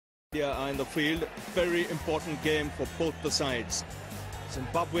India are in the field. Very important game for both the sides.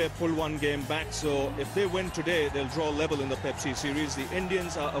 Zimbabwe pull one game back, so if they win today, they'll draw level in the Pepsi series. The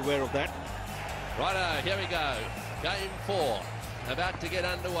Indians are aware of that. Righto, here we go. Game 4, about to get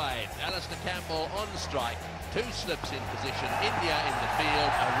underway. Alistair Campbell on strike. 2 slips in position. India in the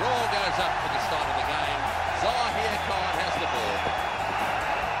field. A roar goes up for the start of the game. Zahir Khan has the ball.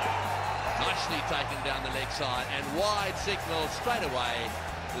 Nicely taken down the leg side and wide signal straight away.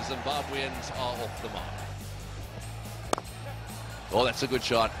 The Zimbabweans are off the mark. Oh, that's a good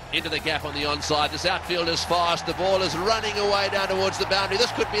shot. Into the gap on the onside. This outfield is fast. The ball is running away down towards the boundary. This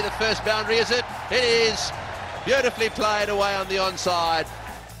could be the first boundary, is it? It is. Beautifully played away on the onside.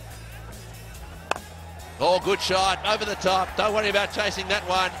 Oh, good shot. Over the top. Don't worry about chasing that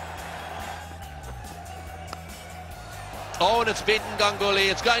one. Oh, and it's beaten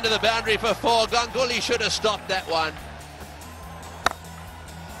Ganguly. It's going to the boundary for 4. Ganguly should have stopped that one.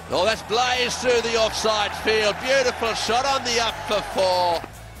 Oh, that's blazed through the offside field. Beautiful shot on the up for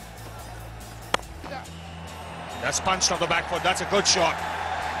 4. That's punched on the back foot. That's a good shot.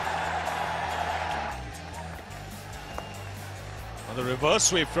 On the reverse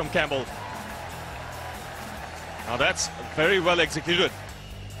sweep from Campbell. Now that's very well executed.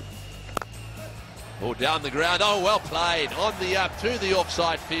 Oh, down the ground. Oh, well played. On the up through the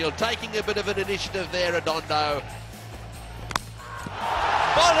offside field. Taking a bit of an initiative there, Redondo.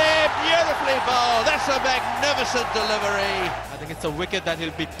 Volley, beautifully bowled. That's a magnificent delivery. I think it's a wicket that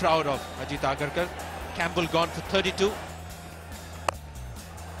he'll be proud of, Ajit Agarkar. Campbell gone for 32.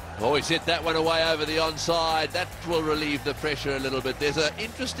 Oh, he's hit that one away over the onside. That will relieve the pressure a little bit. There's an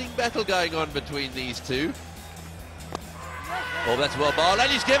interesting battle going on between these two. Oh, that's well bowled.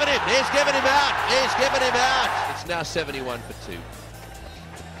 And he's given him. He's given him out. He's given him out. It's now 71 for 2.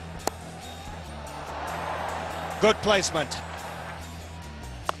 Good placement.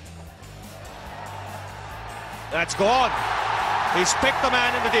 That's gone. He's picked the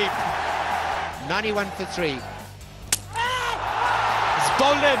man in the deep. 91 for 3. He's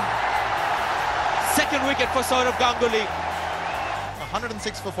bowled in. Second wicket for Saurav Ganguly.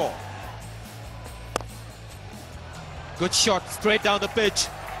 106 for 4. Good shot, straight down the pitch.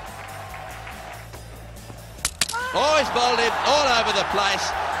 Oh, he's bowled him all over the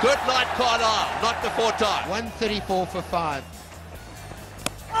place. Good night, Carlisle. Not before time. 134 for 5.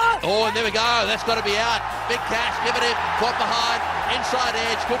 Oh, and there we go. That's got to be out. Big catch. Give it in. Caught behind. Inside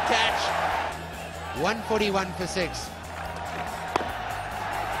edge. Good catch. 141 for 6.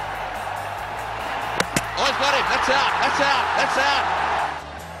 Oh, he's got him. That's out. That's out. That's out.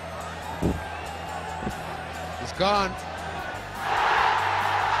 He's gone.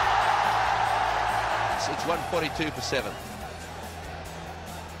 It's 142 for 7.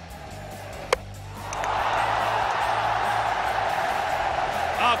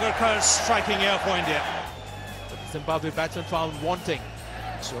 Agarkar striking here for India. Zimbabwe batsman found wanting.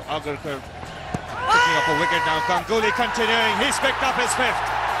 So Agarkar picking up a wicket now. Ganguly continuing. He's picked up his 5th.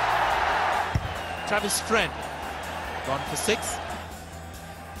 Travis Friend gone for 6.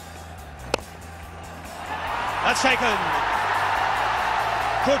 That's taken.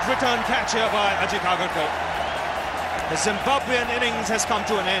 Good return catch here by Ajit Agarkar. The Zimbabwean innings has come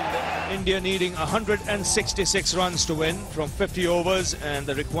to an end. India needing 166 runs to win from 50 overs, and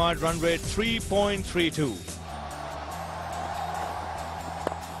the required run rate 3.32.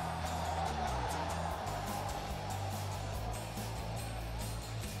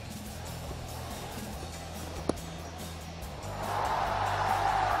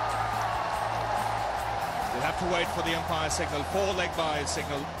 We'll have to wait for the umpire signal, 4-leg by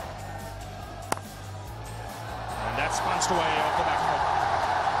signal. And that's punched away off the back foot.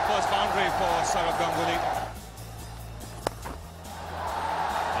 First boundary for Saurav Ganguly.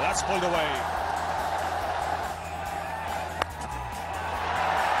 Well, that's pulled away.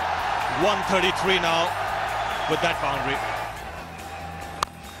 133 now with that boundary.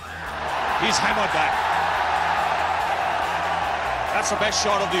 He's hammered that. That's the best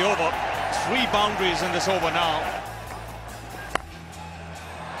shot of the over. 3 boundaries in this over now.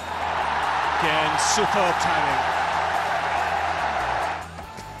 Again, superb timing.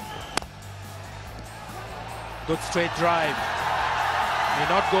 Good straight drive. May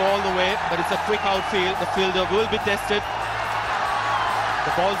not go all the way, but it's a quick outfield. The fielder will be tested.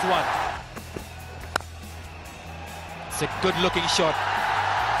 The ball's won. It's a good looking shot.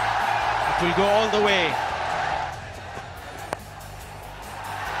 It will go all the way.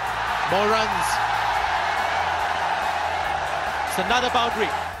 More runs. It's another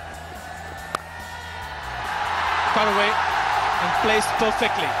boundary. Cut away and placed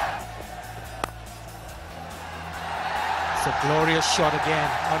perfectly. It's a a glorious shot again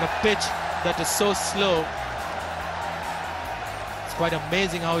on a pitch that is so slow. It's quite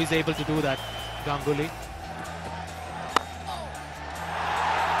amazing how he's able to do that, Ganguly.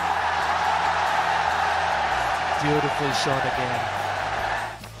 Beautiful shot again.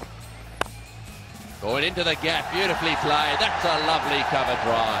 Going into the gap, beautifully played. That's a lovely cover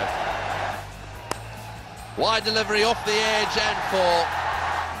drive. Wide delivery off the edge and four.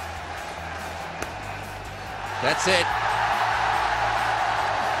 That's it.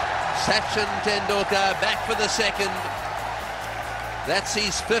 Sachin Tendulkar back for the second. That's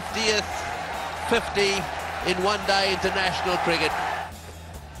his 50th 50 in one-day international cricket.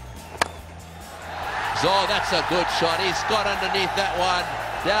 Oh, that's a good shot. He's got underneath that one,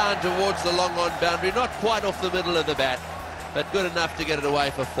 down towards the long-on boundary. Not quite off the middle of the bat, but good enough to get it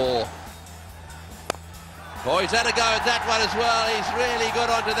away for four. Oh, he's had a go at that one as well. He's really got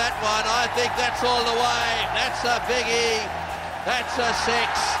onto that one. I think that's all the way. That's a biggie. That's a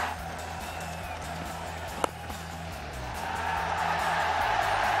six.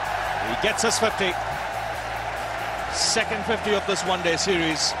 He gets us 50. Second 50 of this one-day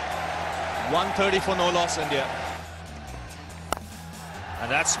series. 130 for no loss, India. And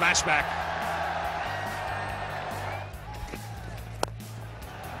that's smash back.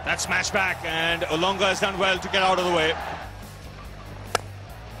 That smash back, and Olonga has done well to get out of the way.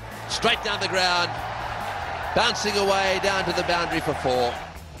 Straight down the ground, bouncing away down to the boundary for four.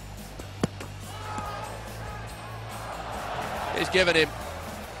 He's given him.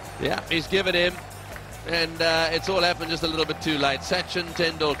 Yeah, he's given him. And it's all happened just a little bit too late. Sachin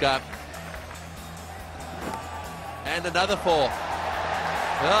Tendulkar. And another four.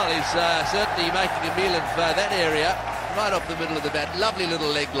 Well, he's certainly making a meal of that area. Right off the middle of the bat. Lovely little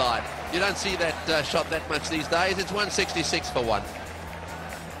leg line. You don't see that shot that much these days. It's 166 for one.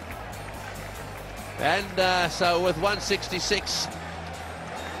 And so with 166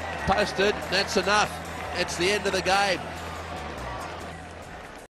 posted, that's enough. It's the end of the game.